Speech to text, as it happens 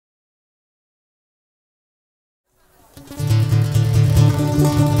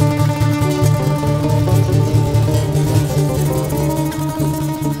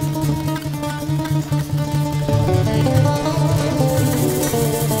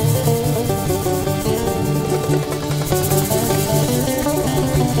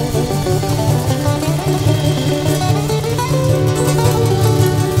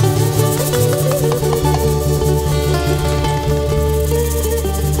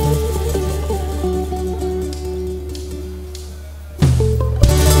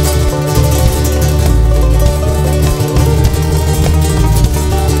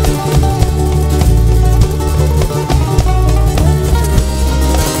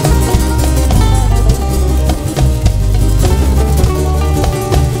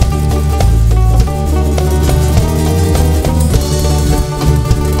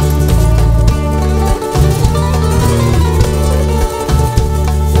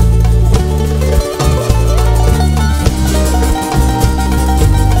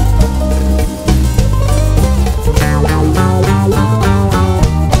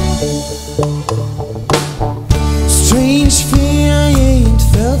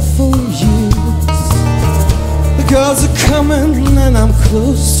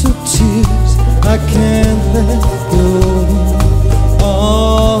close to tears. I can't let go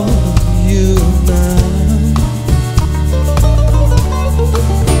of you now.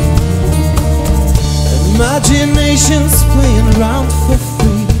 Imagination's playing around for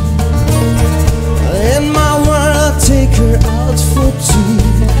free. In my world I take her out for tea.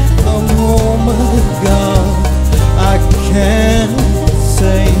 Oh my God, I can't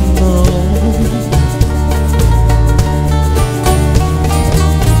say no.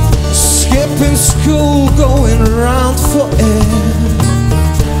 Skipping school, going around for air.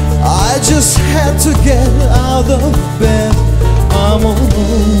 I just had to get out of bed. I'm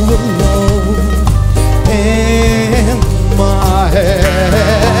all alone in my head.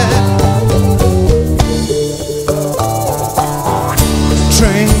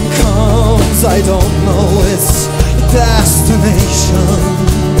 Train comes, I don't know its destination.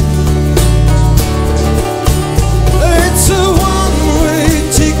 It's a one-way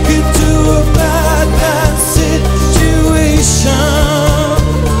ticket to a bad, bad situation.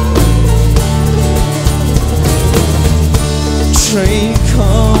 Train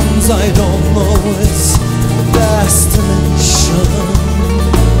comes, I don't know its destination.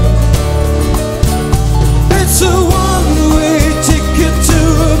 It's a one-way ticket to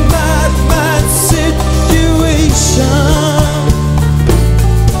a mad, mad situation.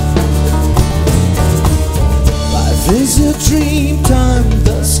 Life is a dream, time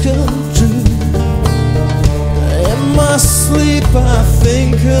does come true. In my sleep I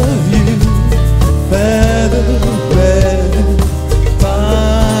think of you. Better, better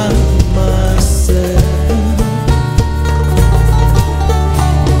by myself.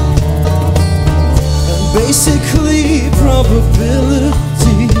 And basically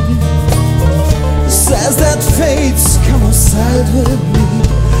probability says that fate's come aside with me.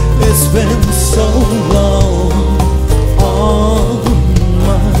 It's been so long on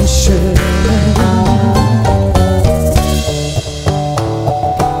my shelf.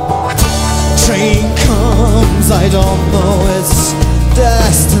 Train comes, I don't know its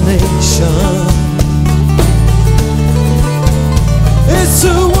destination. It's a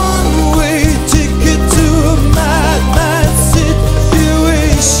one-way ticket to a mad, mad situation.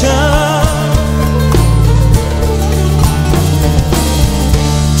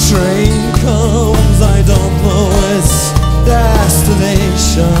 Train comes, I don't know its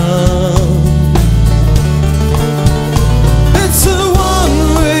destination.